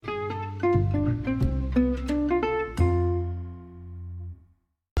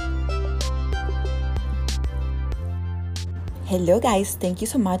Hello guys, thank you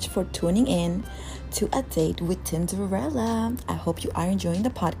so much for tuning in to A Date with Tinderella. I hope you are enjoying the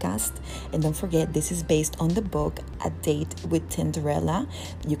podcast, and don't forget this is based on the book A Date with Tinderella.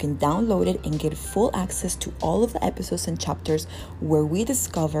 You can download it and get full access to all of the episodes and chapters where we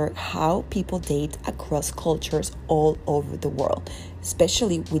discover how people date across cultures all over the world.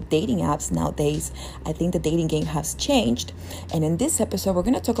 Especially with dating apps nowadays, I think the dating game has changed. And in this episode, we're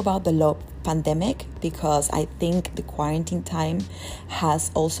going to talk about the love pandemic, because I think the quarantine time has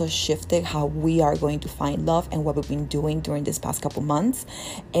also shifted how we are going to find love and what we've been doing during this past couple months.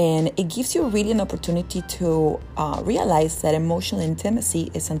 And it gives you really an opportunity to realize that emotional intimacy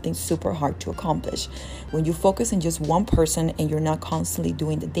is something super hard to accomplish. When you focus on just one person and you're not constantly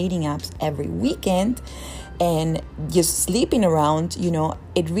doing the dating apps every weekend and just sleeping around,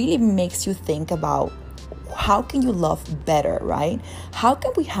 it really makes you think about how can you love better, right? How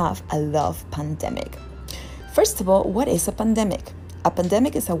can we have a love pandemic? First of all, what is a pandemic? A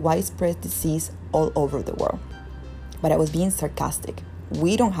pandemic is a widespread disease all over the world. But I was being sarcastic.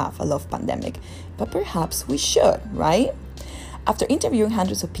 We don't have a love pandemic, but perhaps we should, right? After interviewing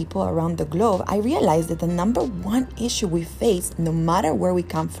hundreds of people around the globe, I realized that the number one issue we face, no matter where we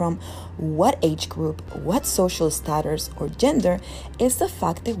come from, what age group, what social status or gender, is the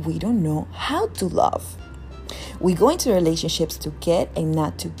fact that we don't know how to love. We go into relationships to get and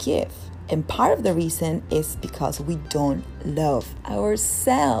not to give. And part of the reason is because we don't love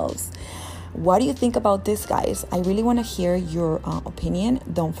ourselves. What do you think about this, guys? I really want to hear your opinion.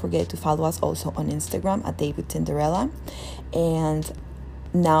 Don't forget to follow us also on Instagram at Date with Tinderella. And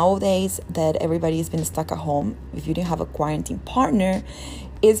nowadays that everybody has been stuck at home, if you didn't have a quarantine partner,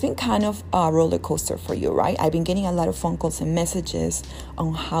 it's been kind of a roller coaster for you, right? I've been getting a lot of phone calls and messages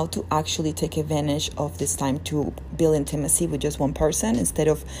on how to actually take advantage of this time to build intimacy with just one person instead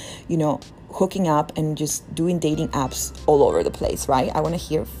of, hooking up and just doing dating apps all over the place, right? I want to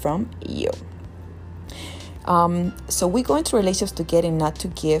hear from you. So we go into relationships to get and not to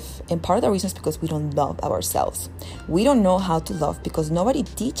give. And part of the reason is because we don't love ourselves. We don't know how to love because nobody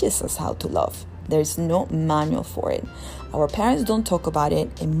teaches us how to love. There's no manual for it. Our parents don't talk about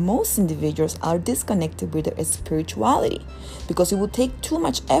it, and most individuals are disconnected with their spirituality because it would take too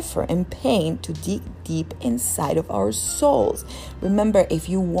much effort and pain to dig deep inside of our souls. Remember, if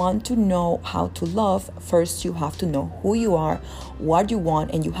you want to know how to love, first you have to know who you are, what you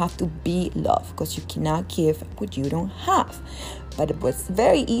want, and you have to be love, because you cannot give what you don't have. But what's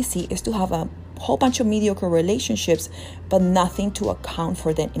very easy is to have a whole bunch of mediocre relationships, but nothing to account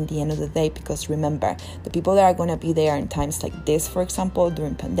for them in the end of the day. Because remember, the people that are going to be there in times like this, for example,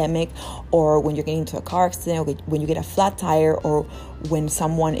 during pandemic, or when you're getting into a car accident, or when you get a flat tire, or when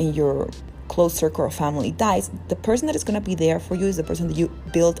someone in your close circle of family dies, the person that is going to be there for you is the person that you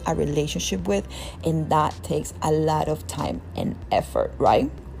build a relationship with, and that takes a lot of time and effort,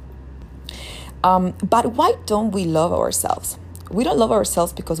 right? But why don't we love ourselves? We don't love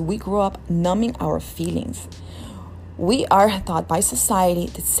ourselves because we grew up numbing our feelings. We are taught by society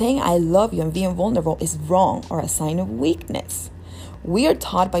that saying I love you and being vulnerable is wrong or a sign of weakness. We are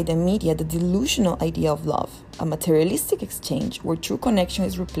taught by the media the delusional idea of love, a materialistic exchange where true connection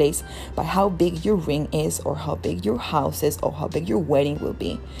is replaced by how big your ring is, or how big your house is, or how big your wedding will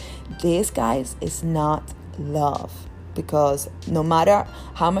be. This, guys, is not love. Because no matter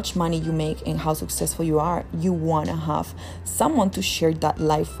how much money you make and how successful you are, you want to have someone to share that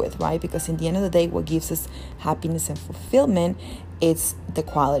life with, right? Because in the end of the day, what gives us happiness and fulfillment is the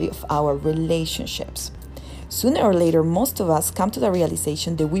quality of our relationships. Sooner or later, most of us come to the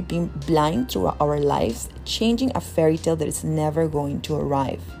realization that we've been blind throughout our lives, changing a fairy tale that is never going to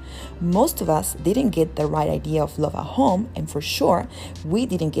arrive. Most of us didn't get the right idea of love at home, and for sure, we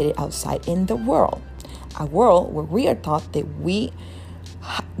didn't get it outside in the world. A world where we are taught that we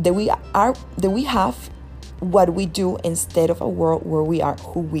have what we do, instead of a world where we are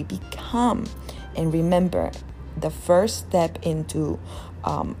who we become. And remember, the first step into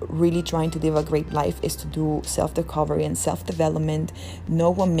really trying to live a great life is to do self-discovery and self-development. Know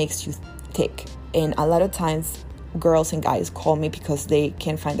what makes you tick. And a lot of times, girls and guys call me because they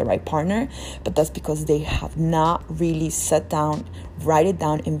can't find the right partner, but that's because they have not really sat down, write it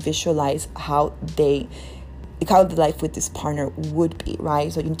down, and visualize how the life with this partner would be,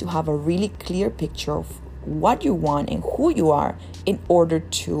 right? So you need to have a really clear picture of what you want and who you are in order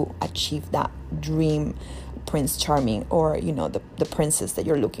to achieve that dream Prince Charming, or the princess that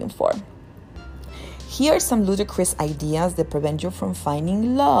you're looking for. Here are some ludicrous ideas that prevent you from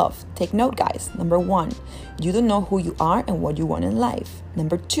finding love. Take note, guys. Number 1, you don't know who you are and what you want in life.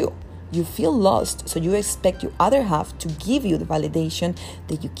 Number 2, You feel lost, so you expect your other half to give you the validation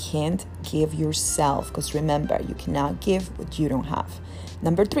that you can't give yourself. Because remember, you cannot give what you don't have.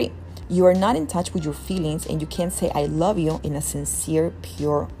 Number 3, you are not in touch with your feelings and you can't say I love you in a sincere,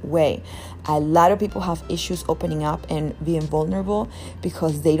 pure way. A lot of people have issues opening up and being vulnerable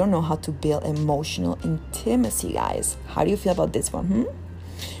because they don't know how to build emotional intimacy, guys. How do you feel about this one?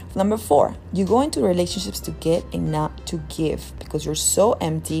 Number 4, you go into relationships to get and not to give because you're so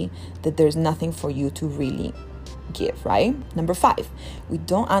empty that there's nothing for you to really give, right? Number 5, we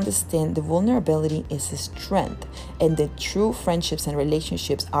don't understand the vulnerability is a strength, and the true friendships and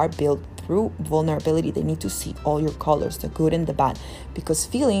relationships are built through vulnerability. They need to see all your colors, the good and the bad, because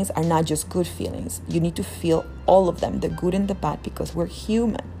feelings are not just good feelings. You need to feel all of them, the good and the bad, because we're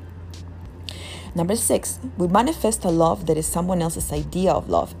human. Number 6, we manifest a love that is someone else's idea of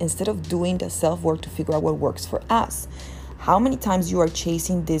love instead of doing the self-work to figure out what works for us. How many times you are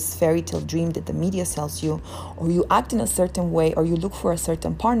chasing this fairy tale dream that the media sells you, or you act in a certain way, or you look for a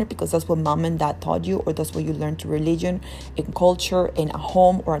certain partner because that's what mom and dad taught you, or that's what you learned through religion, in culture, in a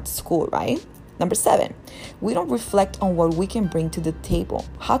home, or at school, right? Number 7, we don't reflect on what we can bring to the table.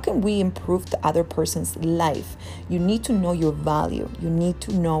 How can we improve the other person's life? You need to know your value. You need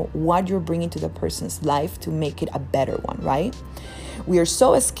to know what you're bringing to the person's life to make it a better one, right? We are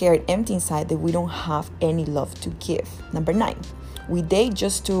so scared, empty inside, that we don't have any love to give. Number 9, we date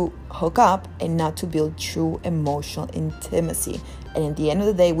just to hook up and not to build true emotional intimacy. And at the end of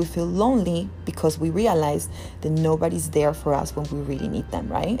the day, we feel lonely because we realize that nobody's there for us when we really need them,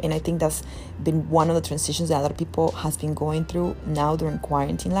 right? And I think that's been one of the transitions that a lot of people has been going through now during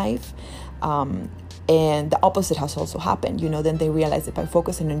quarantine life. And the opposite has also happened. Then they realize that by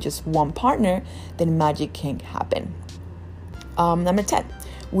focusing on just one partner, then magic can happen. Number 10,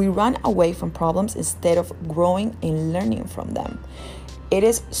 we run away from problems instead of growing and learning from them. It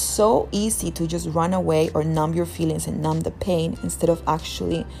is so easy to just run away or numb your feelings and numb the pain instead of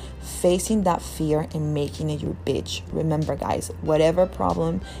actually facing that fear and making it your bitch. Remember, guys, whatever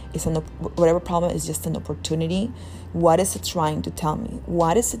problem is just an opportunity. What is it trying to tell me?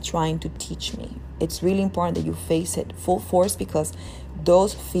 What is it trying to teach me? It's really important that you face it full force, because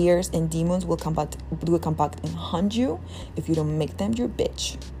those fears and demons will come back and haunt you if you don't make them your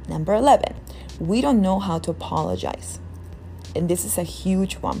bitch. Number 11, we don't know how to apologize. And this is a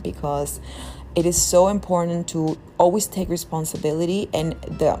huge one, because it is so important to always take responsibility, and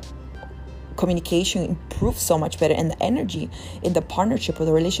the communication improves so much better, and the energy in the partnership or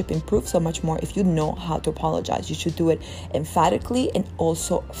the relationship improves so much more if you know how to apologize. You should do it emphatically and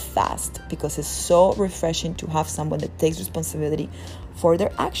also fast, because it's so refreshing to have someone that takes responsibility for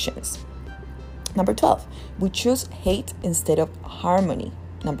their actions. Number 12, we choose hate instead of harmony.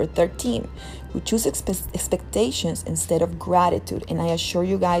 Number 13, we choose expectations instead of gratitude. And I assure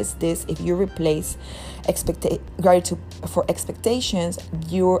you guys this, if you replace gratitude for expectations,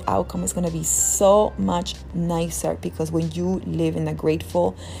 your outcome is going to be so much nicer, because when you live in a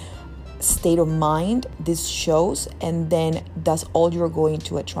grateful state of mind, this shows, and then that's all you're going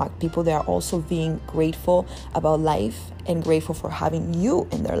to attract. People that are also being grateful about life and grateful for having you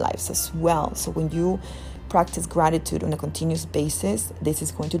in their lives as well. So when you practice gratitude on a continuous basis, this is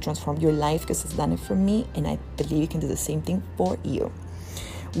going to transform your life, because it's done it for me, and I believe it can do the same thing for you.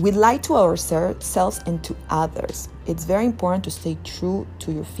 We lie to ourselves and to others. It's very important to stay true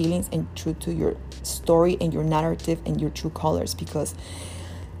to your feelings and true to your story and your narrative and your true colors, because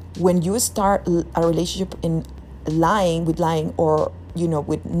when you start a relationship in lying, or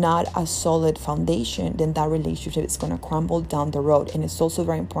with not a solid foundation, then that relationship is going to crumble down the road. And it's also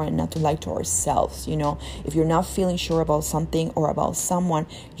very important not to lie to ourselves. If you're not feeling sure about something or about someone,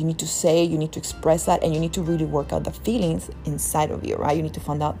 you need to say, you need to express that, and you need to really work out the feelings inside of you, right? You need to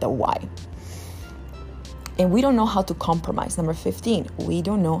find out the why. And we don't know how to compromise. Number 15, we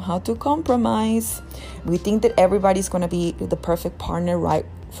don't know how to compromise. We think that everybody's going to be the perfect partner right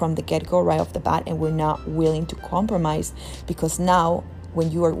from the get-go, right off the bat, and we're not willing to compromise, because now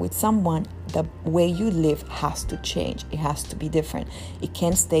when you are with someone, the way you live has to change. It has to be different. It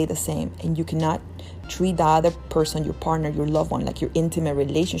can't stay the same, and you cannot treat the other person, your partner, your loved one, like your intimate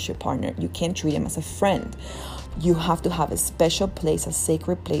relationship partner. You can't treat them as a friend. You have to have a special place, a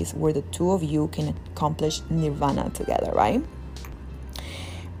sacred place, where the two of you can accomplish nirvana together, right?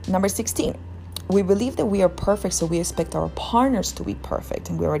 Number 16, We believe that we are perfect, so we expect our partners to be perfect.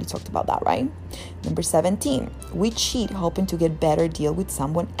 And we already talked about that, right? Number 17, we cheat hoping to get better deal with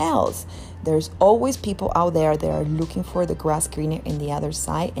someone else. There's always people out there that are looking for the grass greener in the other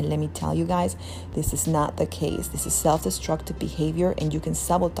side. And let me tell you guys, this is not the case. This is self-destructive behavior and you can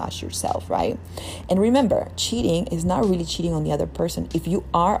sabotage yourself, right? And remember, cheating is not really cheating on the other person. If you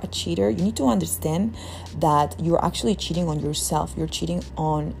are a cheater, you need to understand that you're actually cheating on yourself. You're cheating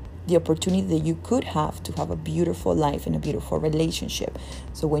on the opportunity that you could have to have a beautiful life and a beautiful relationship.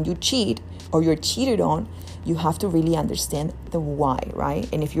 So when you cheat or you're cheated on, you have to really understand the why, right?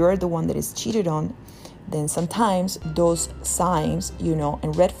 And if you're the one that is cheated on, then sometimes those signs,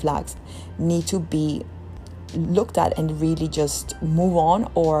 and red flags need to be looked at and really just move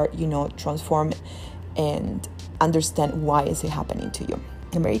on or, transform and understand why is it happening to you.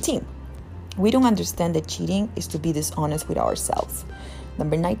 Number 18, we don't understand that cheating is to be dishonest with ourselves.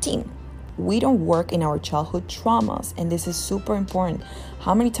 Number 19, we don't work in our childhood traumas. And this is super important.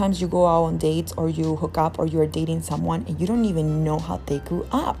 How many times you go out on dates or you hook up or you're dating someone and you don't even know how they grew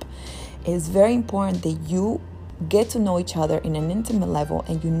up? It's very important that you get to know each other in an intimate level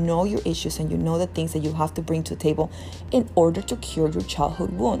and you know your issues and you know the things that you have to bring to the table in order to cure your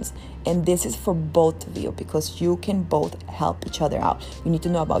childhood wounds. And this is for both of you because you can both help each other out. You need to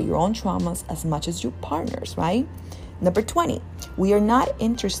know about your own traumas as much as your partners, right? Number 20, we are not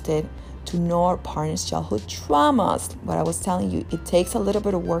interested to know our partner's childhood traumas. What I was telling you, it takes a little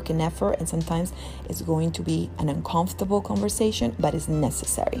bit of work and effort, and sometimes it's going to be an uncomfortable conversation, but it's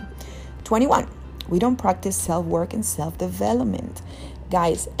necessary. 21, we don't practice self-work and self-development.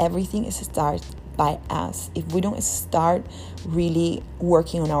 Guys, everything is started by us. If we don't start really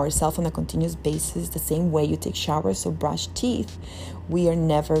working on ourselves on a continuous basis, the same way you take showers or brush teeth, we are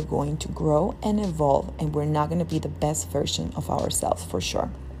never going to grow and evolve, and we're not going to be the best version of ourselves for sure.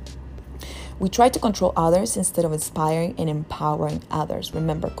 We try to control others instead of inspiring and empowering others.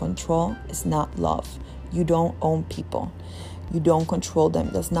 Remember, control is not love. You don't own people. You don't control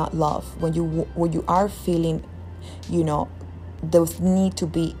them. That's not love. When you are feeling, those need to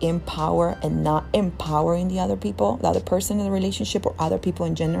be empowered and not empowering the other person in the relationship or other people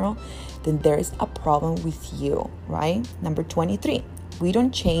in general, then there is a problem with you, right? Number 23, we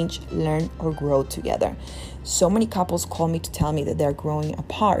don't change, learn, or grow together. So many couples call me to tell me that they're growing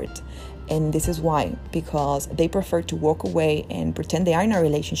apart. And this is why, because they prefer to walk away and pretend they are in a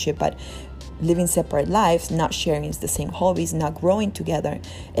relationship, but living separate lives, not sharing the same hobbies, not growing together.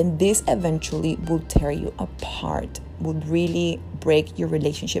 And this eventually will tear you apart, will really break your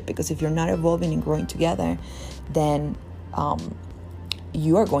relationship, because if you're not evolving and growing together, then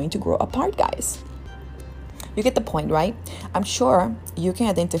you are going to grow apart, guys. You get the point, right? I'm sure you can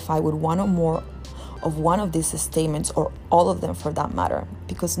identify with one or more of one of these statements, or all of them for that matter,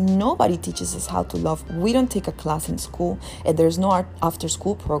 because nobody teaches us how to love. We don't take a class in school, and there's no after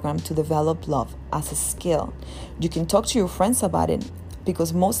school program to develop love as a skill. You can talk to your friends about it,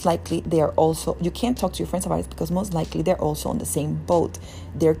 because most likely you can't talk to your friends about it because most likely they're also on the same boat.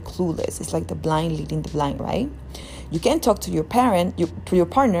 They're clueless. It's like the blind leading the blind, right? You can't talk to your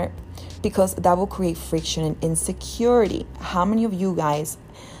partner, because that will create friction and insecurity. How many of you guys,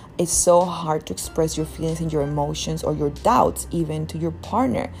 it's so hard to express your feelings and your emotions or your doubts even to your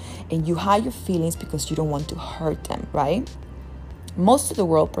partner, and you hide your feelings because you don't want to hurt them, right? Most of the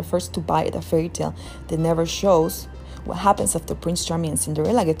world prefers to buy the fairy tale that never shows what happens after Prince Charming and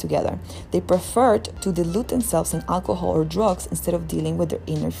Cinderella get together. They preferred to dilute themselves in alcohol or drugs instead of dealing with their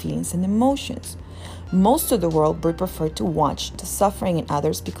inner feelings and emotions. Most of the world would prefer to watch the suffering in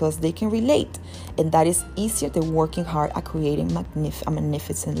others because they can relate, and that is easier than working hard at creating a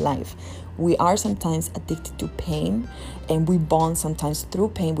magnificent life. We are sometimes addicted to pain, and we bond sometimes through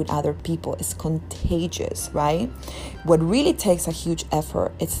pain with other people. It's contagious, right? What really takes a huge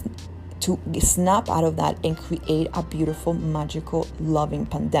effort is to snap out of that and create a beautiful, magical, loving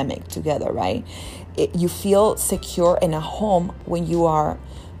pandemic together, right? You feel secure in a home when you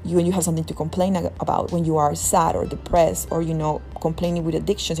have something to complain about, when you are sad or depressed, or complaining with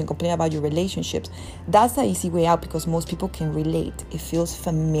addictions and complaining about your relationships. That's the easy way out, because most people can relate. It feels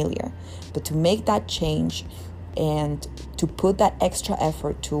familiar. But to make that change and to put that extra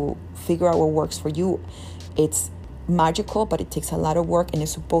effort to figure out what works for you, it's magical, but it takes a lot of work, and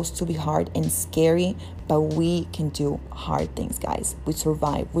it's supposed to be hard and scary, but we can do hard things, guys. We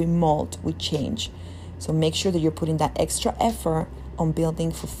survive, we mold, we change. So make sure that you're putting that extra effort on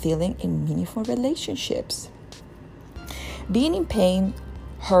building fulfilling and meaningful relationships. Being in pain,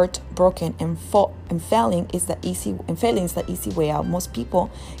 hurt, broken, and failing is the easy way out. Most people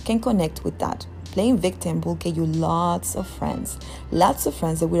can connect with that. Playing victim will get you lots of friends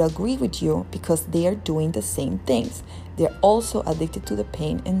that will agree with you because they are doing the same things. They're also addicted to the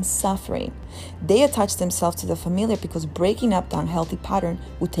pain and suffering. They attach themselves to the familiar because breaking up the unhealthy pattern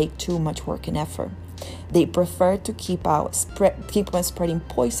would take too much work and effort. They prefer to keep on spreading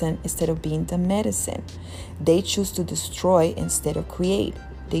poison instead of being the medicine. They choose to destroy instead of create.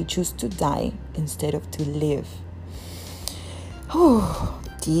 They choose to die instead of to live.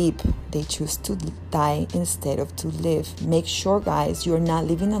 Deep. They choose to die instead of to live. Make sure, guys, you're not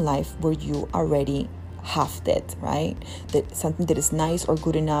living a life where you already half dead, right? That something that is nice or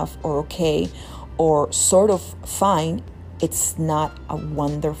good enough or okay or sort of fine, it's not a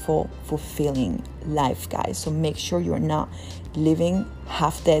wonderful, fulfilling life, guys. So make sure you're not living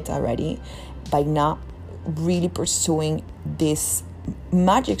half dead already by not really pursuing this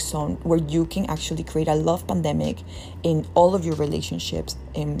magic zone where you can actually create a love pandemic in all of your relationships,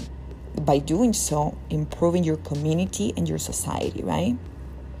 and by doing so improving your community and your society, right?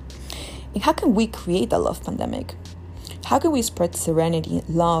 And how can we create a love pandemic? How can we spread serenity,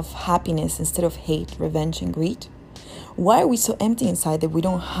 love, happiness instead of hate, revenge, and greed? Why are we so empty inside that we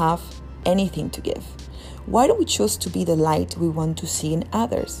don't have anything to give? Why don't we choose to be the light we want to see in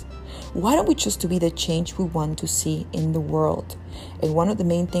others? Why don't we choose to be the change we want to see in the world? And one of the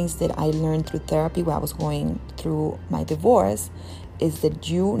main things that I learned through therapy while I was going through my divorce is that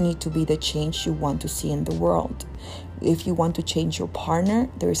you need to be the change you want to see in the world. If you want to change your partner,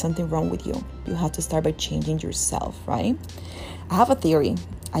 there is something wrong with you. You have to start by changing yourself, right? I have a theory.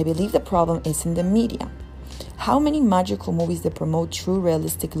 I believe the problem is in the media. How many magical movies that promote true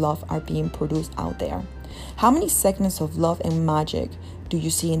realistic love are being produced out there? How many segments of love and magic do you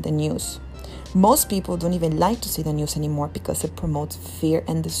see in the news? Most people don't even like to see the news anymore because it promotes fear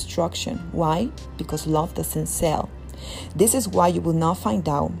and destruction. Why? Because love doesn't sell. This is why you will not find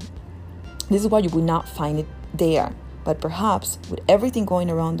it there. But perhaps with everything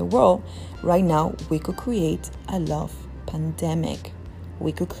going around the world right now, we could create a love pandemic.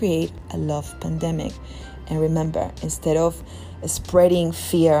 And remember, instead of spreading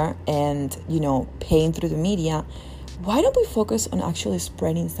fear and, pain through the media, why don't we focus on actually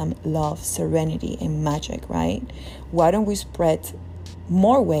spreading some love, serenity, and magic, right? Why don't we spread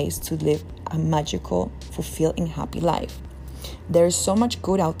more ways to live a magical, fulfilled, and happy life? There is so much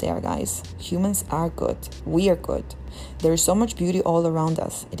good out there, guys. Humans are good. We are good. There is so much beauty all around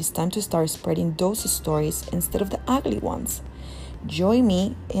us. It is time to start spreading those stories instead of the ugly ones. Join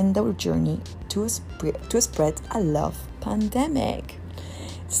me in the journey to spread a love pandemic.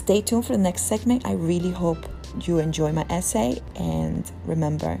 Stay tuned for the next segment. I really hope you enjoy my essay, and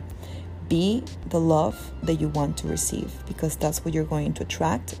remember, be the love that you want to receive, because that's what you're going to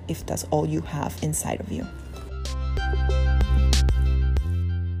attract if that's all you have inside of you.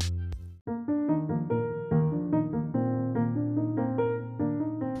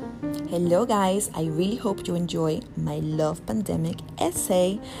 Hello guys, I really hope you enjoy my love pandemic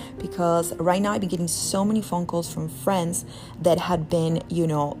essay, because right now I've been getting so many phone calls from friends that had been,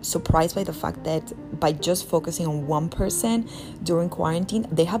 surprised by the fact that by just focusing on one person during quarantine,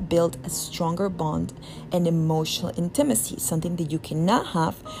 they have built a stronger bond and emotional intimacy, something that you cannot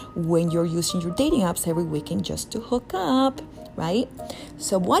have when you're using your dating apps every weekend just to hook up, right?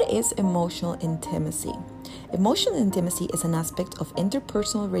 So what is emotional intimacy? Emotional intimacy is an aspect of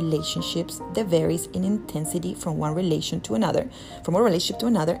interpersonal relationships that varies in intensity from one relationship to another,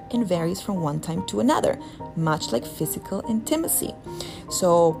 and varies from one time to another, much like physical intimacy.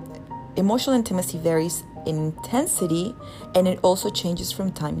 So emotional intimacy varies in intensity, and it also changes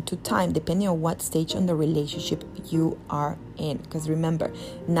from time to time depending on what stage on the relationship you are in. Because remember,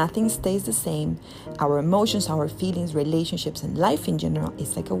 nothing stays the same. Our emotions, our feelings, relationships, and life in general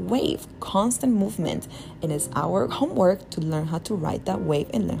is like a wave, constant movement, and it's our homework to learn how to ride that wave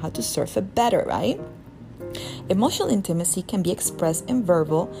and learn how to surf it better, right? Emotional intimacy can be expressed in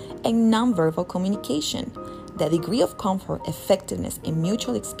verbal and non-verbal communication. The degree of comfort, effectiveness, and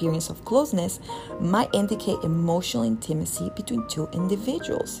mutual experience of closeness might indicate emotional intimacy between two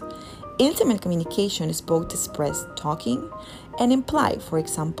individuals. Intimate communication is both expressed talking and implied. For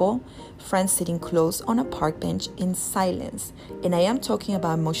example, friends sitting close on a park bench in silence. And I am talking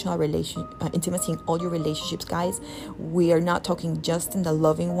about emotional intimacy in all your relationships, guys. We are not talking just in the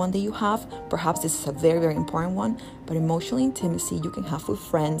loving one that you have. Perhaps this is a very, very important one. But emotional intimacy you can have with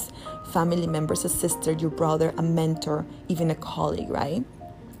friends, family members, a sister, your brother, a mentor, even a colleague, right?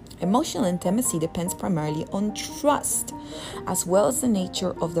 Emotional intimacy depends primarily on trust, as well as the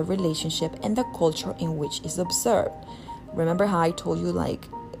nature of the relationship and the culture in which it's observed. Remember how I told you,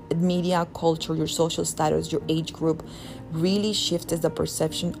 media, culture, your social status, your age group really shifts the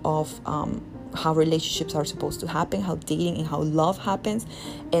perception of how relationships are supposed to happen, how dating and how love happens.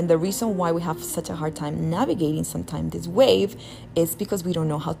 And the reason why we have such a hard time navigating sometimes this wave is because we don't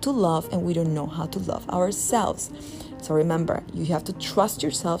know how to love, and we don't know how to love ourselves. So remember, you have to trust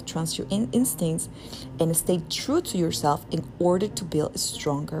yourself, trust your instincts, and stay true to yourself in order to build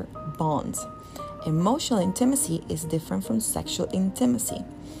stronger bonds. Emotional intimacy is different from sexual intimacy.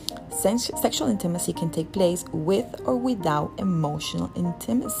 Sexual intimacy can take place with or without emotional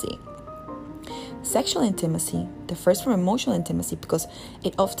intimacy. Sexual intimacy differs from emotional intimacy because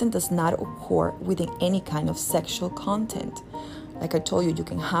it often does not occur within any kind of sexual content. Like I told you, you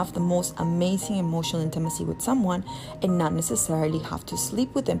can have the most amazing emotional intimacy with someone and not necessarily have to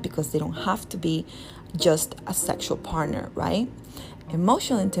sleep with them, because they don't have to be just a sexual partner, right?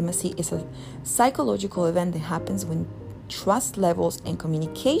 Emotional intimacy is a psychological event that happens when trust levels and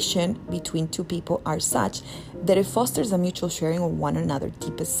communication between two people are such that it fosters a mutual sharing of one another's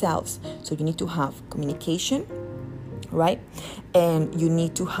deepest selves. So you need to have communication, right? And you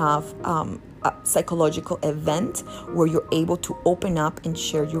need to have a psychological event where you're able to open up and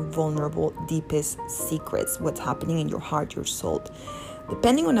share your vulnerable, deepest secrets, what's happening in your heart, your soul.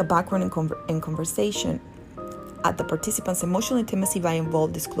 Depending on the background and conversation, at the participants' emotional intimacy might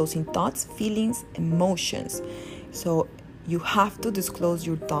involve disclosing thoughts, feelings, emotions. So you have to disclose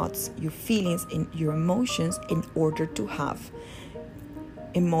your thoughts, your feelings, and your emotions in order to have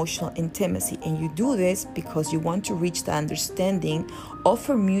emotional intimacy. And you do this because you want to reach the understanding,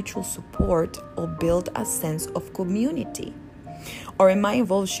 offer mutual support, or build a sense of community. Or it might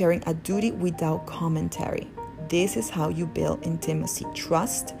involve sharing a duty without commentary. This is how you build intimacy,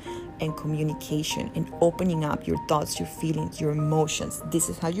 trust, and communication, and opening up your thoughts, your feelings, your emotions. This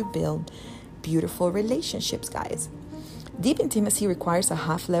is how you build beautiful relationships, guys. Deep intimacy requires a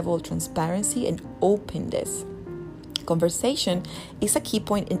half level of transparency and openness. Conversation is a key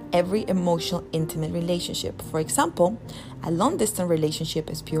point in every emotional, intimate relationship. For example, a long-distance relationship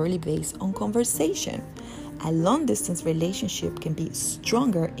is purely based on conversation. A long-distance relationship can be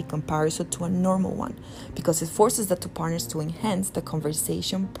stronger in comparison to a normal one because it forces the two partners to enhance the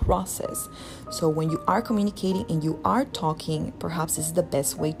conversation process. So when you are communicating and you are talking, perhaps this is the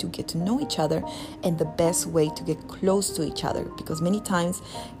best way to get to know each other and the best way to get close to each other, because many times,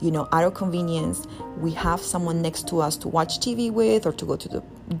 out of convenience, we have someone next to us to watch TV with, or to go to the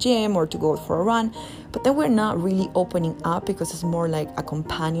gym, or to go for a run, but then we're not really opening up because it's more like a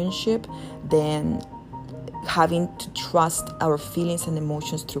companionship than having to trust our feelings and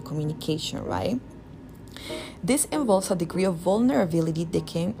emotions through communication, right? This involves a degree of vulnerability that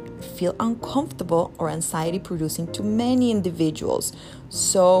can feel uncomfortable or anxiety producing to many individuals.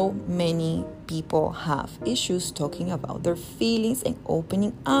 So many people have issues talking about their feelings and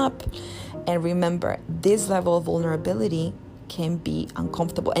opening up. And remember, this level of vulnerability can be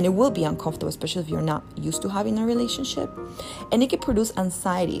uncomfortable, and it will be uncomfortable, especially if you're not used to having a relationship, and it can produce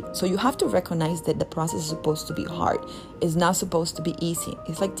anxiety. So you have to recognize that the process is supposed to be hard. It's not supposed to be easy.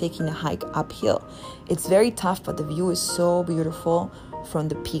 It's like taking a hike uphill. It's very tough, but the view is so beautiful from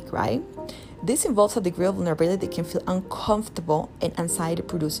the peak, right? This involves a degree of vulnerability that can feel uncomfortable and anxiety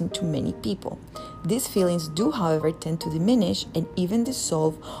producing to many people. These feelings do, however, tend to diminish and even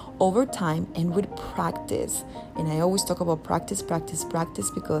dissolve over time and with practice. And I always talk about practice,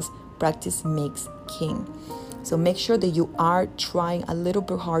 because practice makes king. So make sure that you are trying a little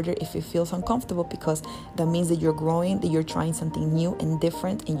bit harder if it feels uncomfortable, because that means that you're growing, that you're trying something new and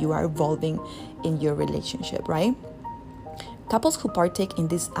different, and you are evolving in your relationship, right? Couples who partake in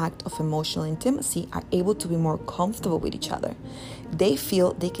this act of emotional intimacy are able to be more comfortable with each other. They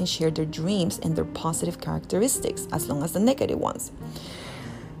feel they can share their dreams and their positive characteristics, as long as the negative ones.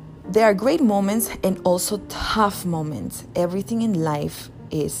 There are great moments and also tough moments. Everything in life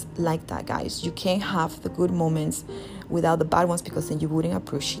is like that, guys. You can't have the good moments without the bad ones, because then you wouldn't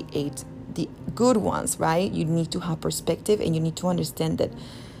appreciate the good ones, right? You need to have perspective, and you need to understand that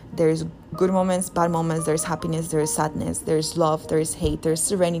there's good moments, bad moments, there's happiness, there's sadness, there's love, there's hate, there's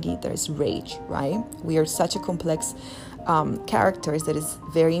serenity, there's rage, right? We are such a complex characters that it's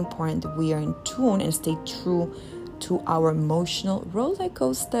very important that we are in tune and stay true to our emotional roller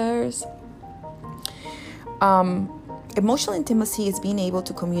coasters. Emotional intimacy is being able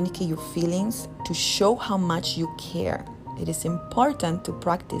to communicate your feelings, to show how much you care. It is important to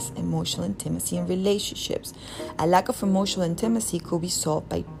practice emotional intimacy in relationships. A lack of emotional intimacy could be solved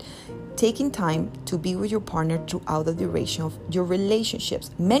by taking time to be with your partner throughout the duration of your relationships.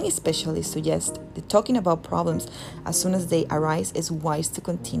 Many specialists suggest that talking about problems as soon as they arise is wise to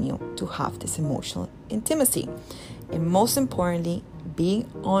continue to have this emotional intimacy. And most importantly, being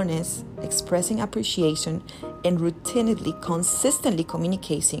honest, expressing appreciation, and routinely, consistently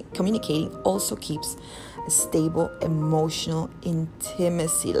communicating also keeps stable emotional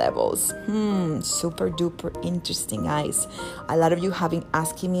intimacy levels. Super duper interesting, guys. A lot of you have been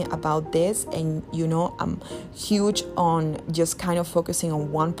asking me about this, and I'm huge on just kind of focusing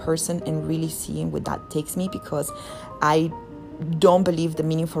on one person and really seeing where that takes me, because I don't believe the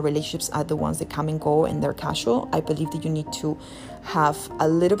meaningful relationships are the ones that come and go and they're casual. I believe that you need to have a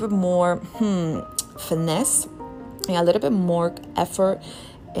little bit more finesse and a little bit more effort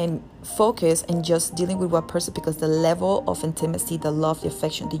and focus and just dealing with one person, because the level of intimacy, the love, the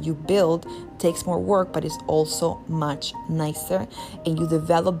affection that you build takes more work, but it's also much nicer, and you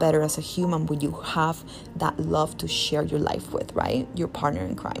develop better as a human when you have that love to share your life with, right? Your partner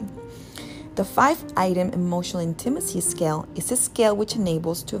in crime. The 5-item emotional intimacy scale is a scale which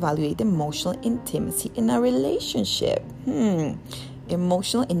enables to evaluate emotional intimacy in a relationship.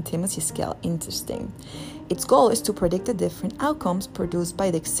 Emotional intimacy scale, interesting. Its goal is to predict the different outcomes produced by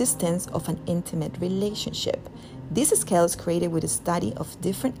the existence of an intimate relationship. This scale is created with a study of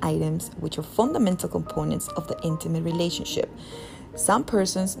different items which are fundamental components of the intimate relationship. Some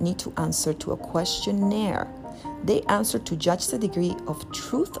persons need to answer to a questionnaire. They answer to judge the degree of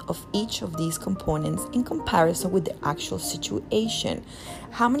truth of each of these components in comparison with the actual situation.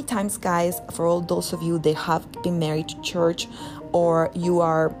 How many times, guys, for all those of you that have been married to church, or you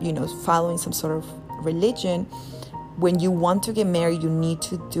are, following some sort of religion, when you want to get married, you need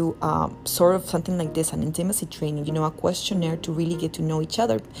to do sort of something like this, an intimacy training, a questionnaire to really get to know each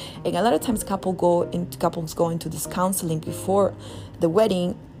other. And a lot of times couples go into this counseling before the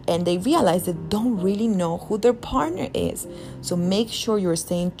wedding, and they realize they don't really know who their partner is. So make sure you're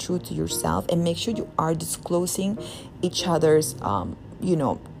staying true to yourself, and make sure you are disclosing each other's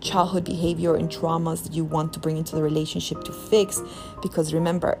childhood behavior and traumas that you want to bring into the relationship to fix. Because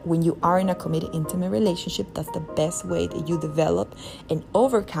remember, when you are in a committed, intimate relationship, that's the best way that you develop and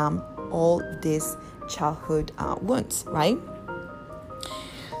overcome all these childhood wounds, right?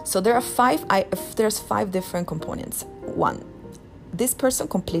 So there's 5 different components. 1, this person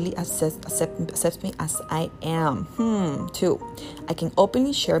completely accepts me as I am. 2, I can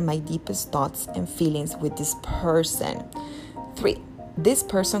openly share my deepest thoughts and feelings with this person. 3, this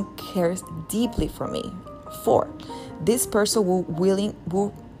person cares deeply for me. 4, this person will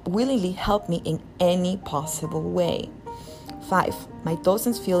willingly help me in any possible way. 5, my thoughts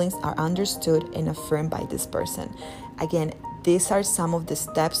and feelings are understood and affirmed by this person. Again, these are some of the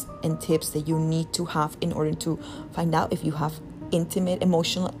steps and tips that you need to have in order to find out if you have intimate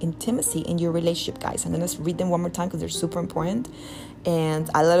emotional intimacy in your relationship, guys. I'm going to read them one more time because they're super important. And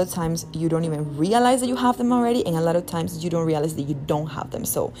a lot of times you don't even realize that you have them already, and a lot of times you don't realize that you don't have them.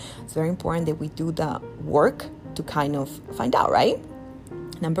 So it's very important that we do the work to kind of find out, right?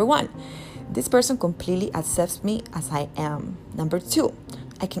 Number 1, this person completely accepts me as I am. Number 2,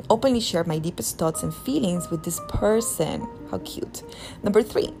 I can openly share my deepest thoughts and feelings with this person. How cute. Number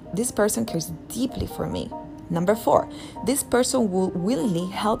 3, this person cares deeply for me. Number 4, this person will willingly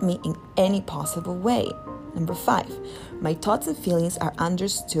help me in any possible way. Number 5, my thoughts and feelings are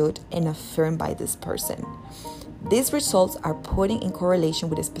understood and affirmed by this person. These results are putting in correlation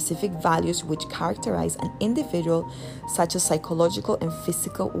with the specific values which characterize an individual, such as psychological and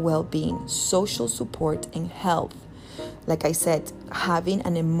physical well-being, social support, and health. Like I said, having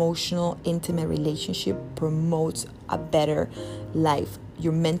an emotional, intimate relationship promotes a better life.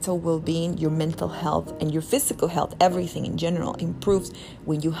 Your mental well-being, your mental health, and your physical health, everything in general, improves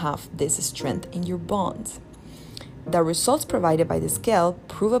when you have this strength in your bonds. The results provided by the scale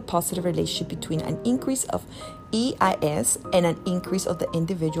prove a positive relationship between an increase of EIS and an increase of the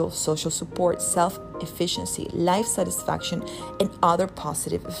individual's social support, self-efficiency, life satisfaction, and other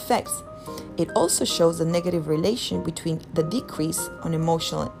positive effects. It also shows a negative relation between the decrease on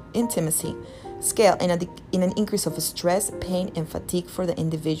emotional intimacy scale and in an increase of stress, pain, and fatigue for the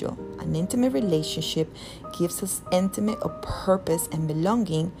individual. An intimate relationship gives us intimate of purpose and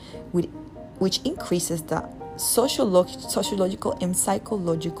belonging, which increases the sociological and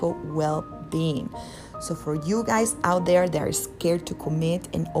psychological well-being. So for you guys out there that are scared to commit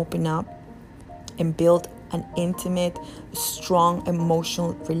and open up and build an intimate, strong,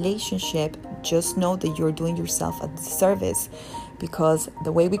 emotional relationship, just know that you're doing yourself a disservice, because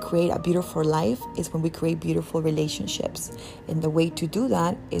the way we create a beautiful life is when we create beautiful relationships. And the way to do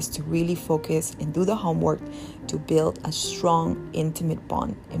that is to really focus and do the homework to build a strong, intimate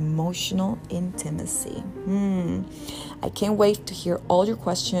bond, emotional intimacy. I can't wait to hear all your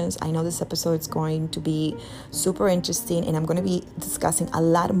questions. I know this episode is going to be super interesting, and I'm going to be discussing a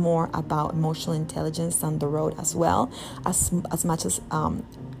lot more about emotional intelligence on the road as well, as much as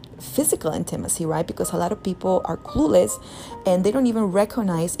physical intimacy, right? Because a lot of people are clueless and they don't even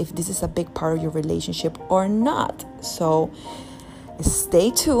recognize if this is a big part of your relationship or not. So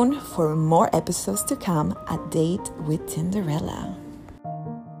stay tuned for more episodes to come at Date with Tinderella.